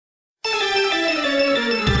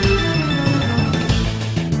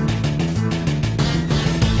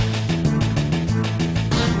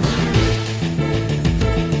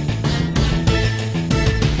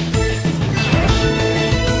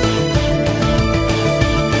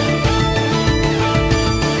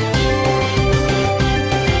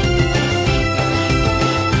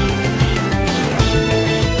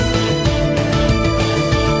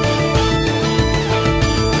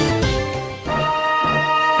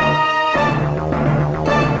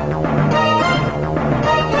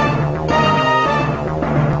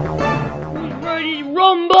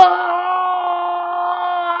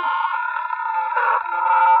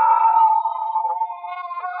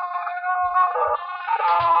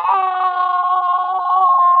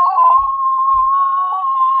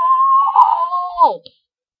Oh!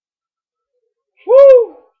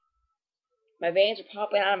 Woo! My veins are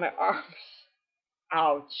popping out of my arms.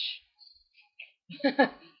 Ouch. I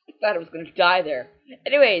thought I was gonna die there.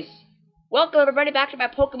 Anyways, welcome everybody back to my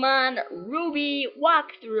Pokemon Ruby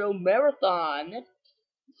walkthrough marathon.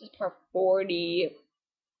 This is part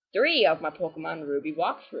 43 of my Pokemon Ruby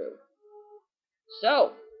walkthrough.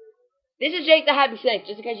 So, this is Jake the Happy Snake,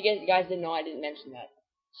 just in case you guys didn't know I didn't mention that.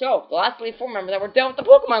 So, the last Elite Four, remember that we're done with the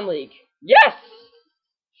Pokemon League. Yes!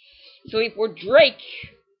 So Elite Four Drake.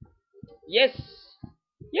 Yes!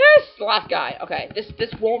 Yes! The last guy. Okay,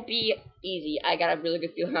 this won't be easy. I got a really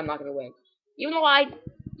good feeling I'm not gonna win. Even though I don't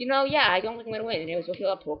think I'm gonna win. Anyways, we'll heal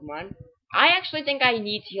up Pokemon. I actually think I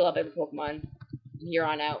need to heal up every Pokemon from here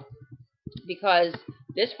on out. Because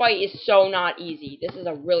this fight is so not easy. This is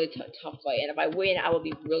a really tough fight. And if I win, I will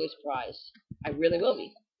be really surprised. I really will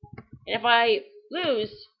be. And if I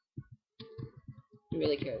lose, who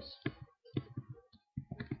really cares?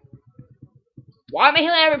 Why am I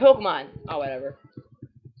healing every Pokemon? Oh, whatever.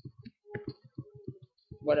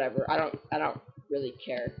 Whatever. I don't really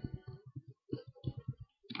care.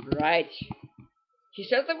 Right. He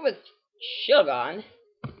starts off with Shelgon.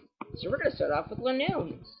 So we're gonna start off with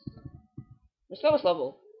Lanoon. What's the lowest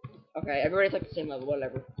level? Okay, everybody's like the same level,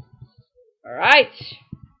 whatever. Alright.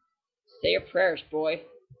 Say your prayers, boy.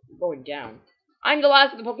 We're going down. I'm the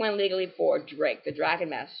last of the Pokemon League Elite Four, Drake, the Dragon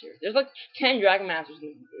Master. There's like 10 Dragon Masters in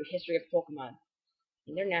the history of Pokemon.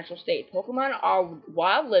 In their natural state, Pokemon are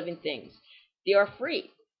wild living things. They are free.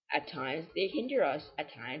 At times, they hinder us.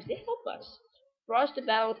 At times, they help us. For us to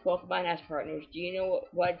battle with Pokemon as partners, do you know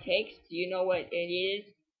what it takes? Do you know what it is?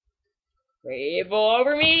 Playable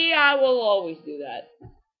over me? I will always do that.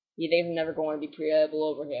 You think I'm never going to be playable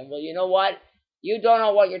over him? Well, you know what? You don't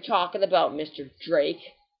know what you're talking about, Mr. Drake.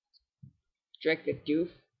 Drake the doof.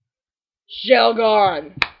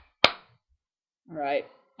 Shelgon! Alright.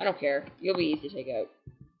 I don't care. You'll be easy to take out.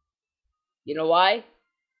 You know why?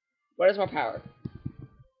 What is more power?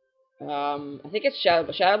 I think it's Shadow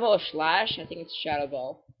Ball. Shadow Ball or Slash? I think it's Shadow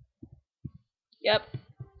Ball. Yep.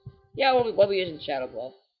 Yeah, we'll be using Shadow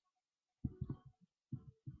Ball.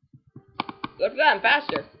 Good for that, I'm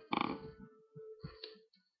faster.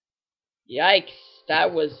 Yikes.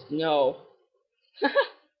 That was no.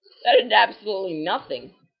 That did absolutely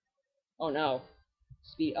nothing. Oh no.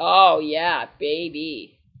 Speed. Oh yeah,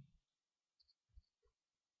 baby.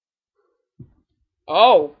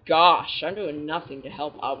 Oh gosh, I'm doing nothing to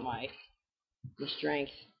help out my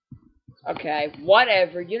strength. Okay,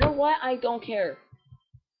 whatever. You know what? I don't care.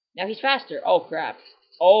 Now he's faster. Oh crap.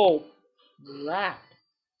 Oh crap.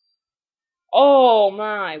 Oh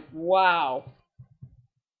my, wow.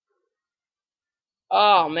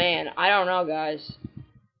 Oh man, I don't know, guys.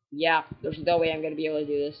 Yeah, there's no way I'm gonna be able to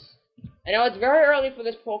do this. I know it's very early for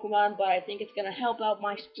this Pokemon, but I think it's gonna help out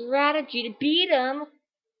my strategy to beat him.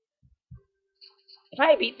 If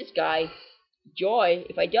I beat this guy, joy.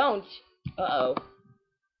 If I don't, uh-oh.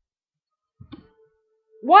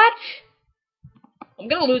 What? I'm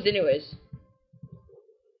gonna lose anyways.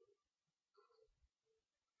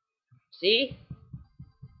 See?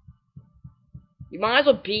 You might as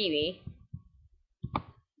well beat me.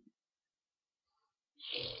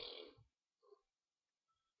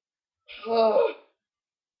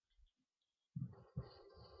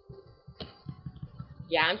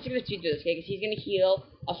 Yeah, I'm just gonna do this, okay? Because he's gonna heal.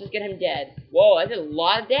 I'll just get him dead. Whoa, I did a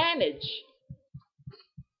lot of damage.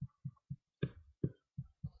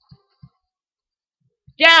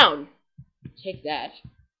 Down! Take that.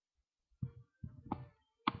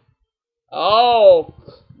 Oh,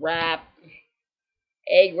 crap.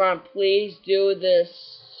 Aggron, please do this.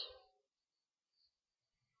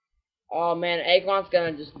 Oh man, Aggron's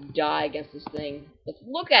gonna just die against this thing. Let's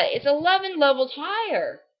look at it. It's 11 levels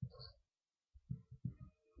higher.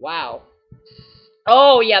 Wow.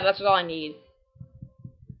 Oh yeah, that's all I need.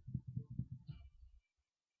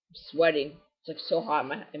 I'm sweating. It's like so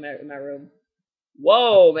hot in my room.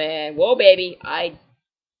 Whoa, man. Whoa, baby. I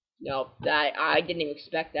didn't even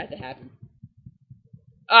expect that to happen.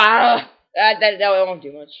 Ah, that won't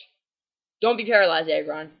do much. Don't be paralyzed,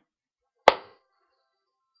 Aggron.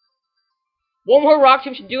 One more rock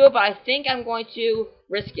tomb should do it, but I think I'm going to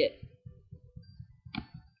risk it.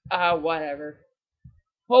 Whatever.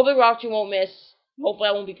 Hopefully rock tomb won't miss. Hopefully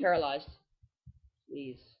I won't be paralyzed.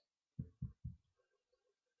 Please.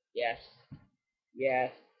 Yes.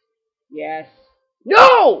 Yes. Yes.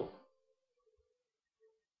 No!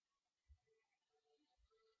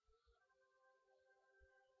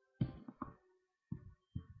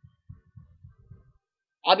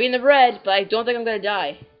 I'll be in the red, but I don't think I'm gonna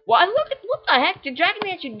die. Well, look at what the heck? The Dragon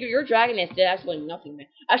Man should. Your Dragon Man did absolutely nothing, man.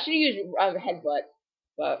 I should have used headbutt,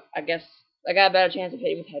 but I guess I got a better chance of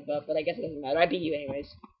hitting with headbutt. But I guess it doesn't matter. I beat you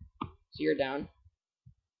anyways, so you're down.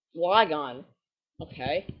 Flygon.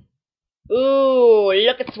 Okay. Ooh,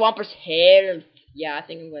 look at Swamper's hair. Yeah, I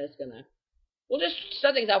think I'm just gonna. We'll just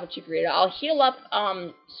start things out with Chikorita. I'll heal up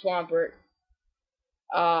Swampert.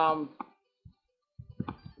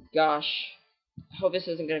 Gosh. I hope this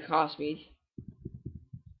isn't gonna cost me.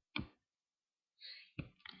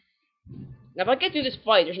 Now if I get through this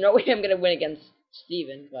fight, there's no way I'm gonna win against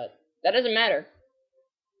Steven, but that doesn't matter.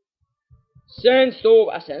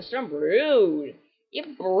 Sandstorm Brood.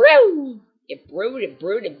 It brewed. It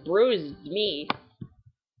bruised me.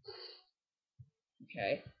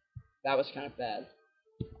 Okay. That was kind of bad.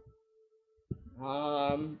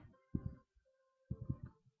 I'll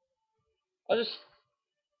just...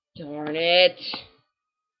 Darn it.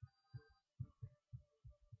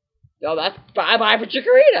 Yo, that's bye-bye for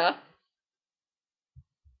Chikorita.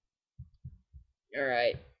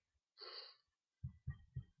 Alright.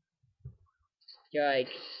 Yikes.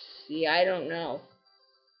 See, I don't know.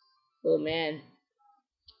 Oh, man.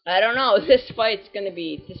 I don't know. This fight's gonna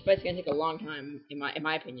take a long time, in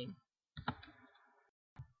my opinion.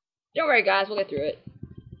 Don't worry, guys. We'll get through it.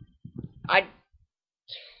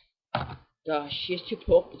 Gosh, he has two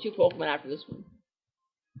Pokemon after this one.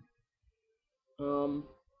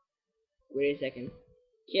 Wait a second.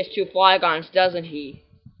 He has two Flygons, doesn't he?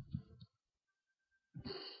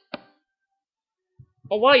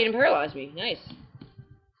 Oh wow, you didn't paralyze me. Nice.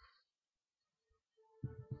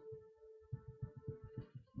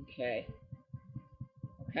 Okay.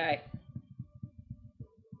 Okay.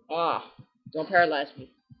 Ah, don't paralyze me.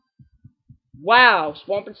 Wow,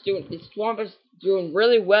 Swampert's doing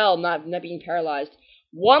really well, not being paralyzed.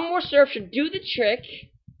 One more surf should do the trick.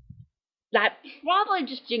 That probably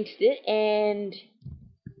just jinxed it, and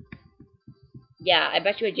yeah, I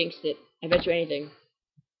bet you I jinxed it. I bet you anything.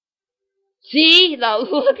 See? Now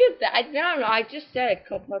look at that. I don't know. I just said a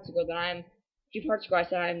couple parts ago that a few parts ago I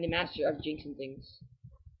said I'm the master of jinxing things.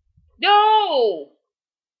 No!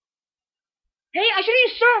 Hey, I should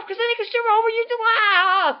use surf because then I can surf overuse the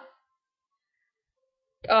wow.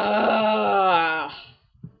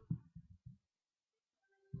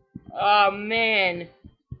 Oh man,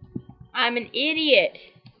 I'm an idiot.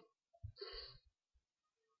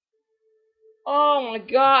 Oh my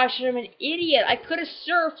gosh, I'm an idiot. I could have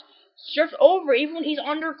surfed over even when he's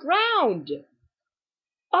underground.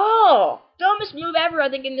 Oh, dumbest move ever, I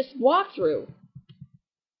think, in this walkthrough.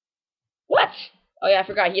 What? Oh yeah, I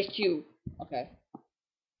forgot. He has two. Okay.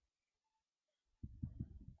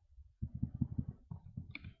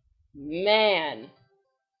 Man.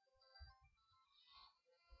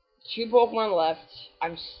 Two Pokemon left.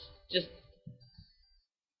 I'm just...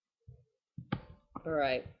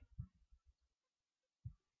 Alright.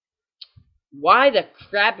 Why the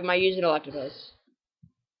crap am I using Electabuzz?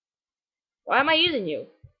 Why am I using you?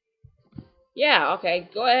 Yeah, okay,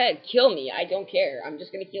 go ahead. Kill me. I don't care. I'm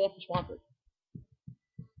just gonna heal up for Swampert.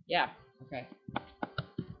 Yeah, okay.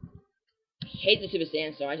 I hate the stupid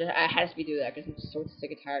sandstorm. I had to speed through that because I'm so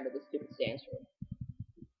sick and tired of this stupid sandstorm.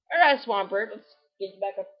 Alright, Swampert, let's get you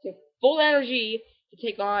back up to full energy to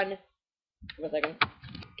take on... Wait a second.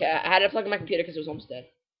 Okay, I had to plug in my computer because it was almost dead.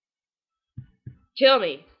 Kill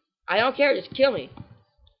me. I don't care, just kill me.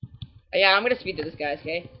 Yeah, I'm gonna speed through this, guys,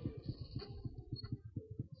 okay?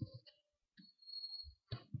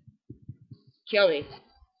 Kill me.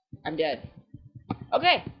 I'm dead.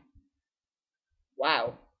 Okay.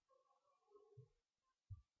 Wow.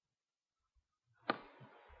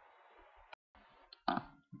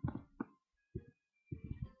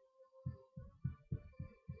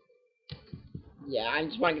 Yeah, I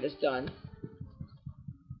just want to get this done.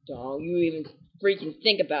 Don't you even freaking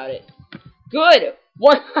think about it. Good!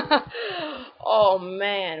 One. Oh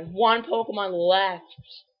man, one Pokemon left.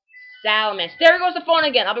 Salamence. There goes the phone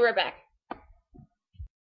again. I'll be right back.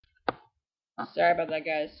 Sorry about that,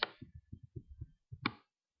 guys.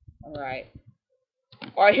 Alright.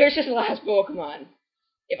 Alright, here's his last Pokemon.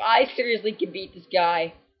 If I seriously can beat this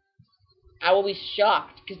guy, I will be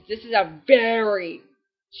shocked, because this is a very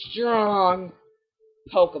strong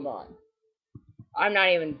Pokemon. I'm not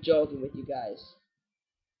even joking with you guys.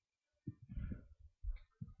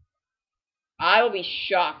 I will be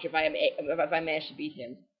shocked if I manage to beat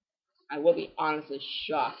him. I will be honestly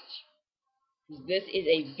shocked. Because this is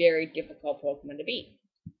a very difficult Pokemon to beat.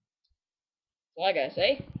 That's all I gotta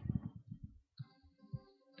say.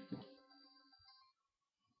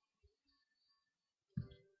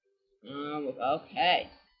 Okay.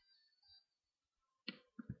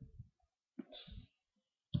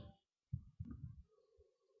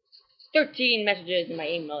 13 messages in my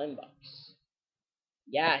email inbox.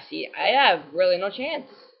 Yeah, see, I have really no chance.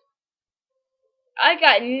 I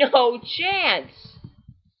got no chance.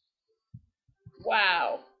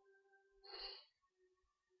 Wow.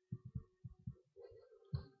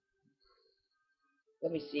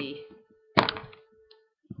 Let me see.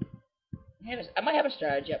 I might have a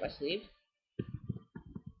strategy up my sleeve.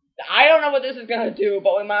 I don't know what this is gonna do,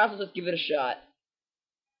 but we might as well just give it a shot.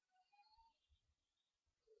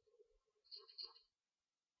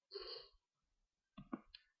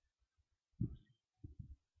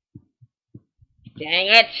 Dang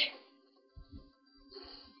it!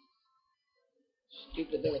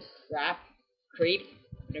 Stupid little crap. Creep.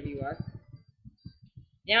 Whatever you are.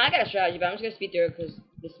 Yeah, I got a strategy, but I'm just gonna speed through it because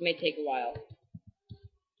this may take a while.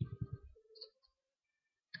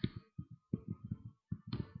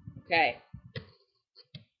 Okay.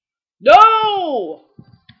 No!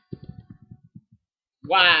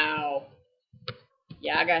 Wow.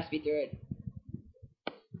 Yeah, I gotta speed through it.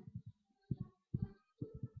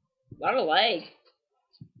 A lot of lag.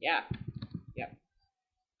 Yeah. Yep.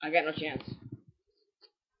 I got no chance.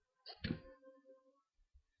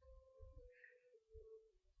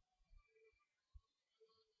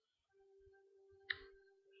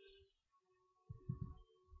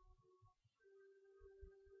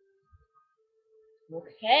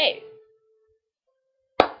 Okay.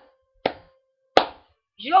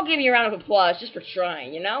 You should all give me a round of applause just for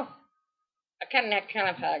trying, you know? I kind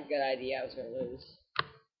of had a good idea I was gonna lose.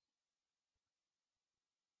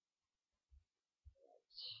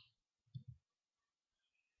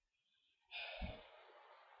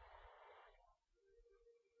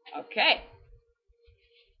 Okay.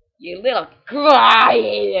 You little I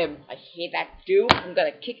hate him. I hate that dude. I'm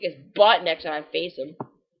gonna kick his butt next time I face him.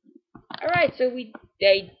 Alright, so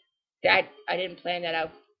I didn't plan that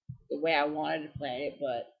out the way I wanted to plan it,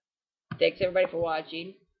 but thanks everybody for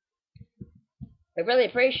watching. I really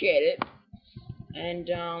appreciate it. And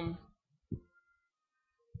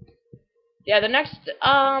yeah, the next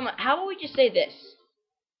how about we just say this?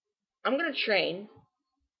 I'm gonna train.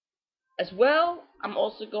 As well, I'm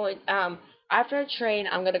also going after I train,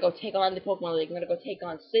 I'm gonna go take on the Pokemon League. I'm gonna go take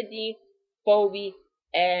on Sydney, Phoebe,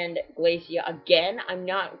 and Glacia again. I'm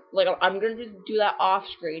gonna do that off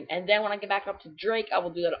screen, and then when I get back up to Drake, I will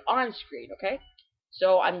do that on screen. Okay?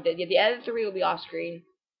 So the other three will be off screen.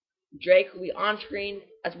 Drake will be on screen,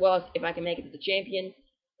 as well as if I can make it to the champion.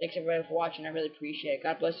 Thanks everybody for watching. I really appreciate it.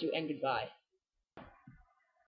 God bless you and goodbye.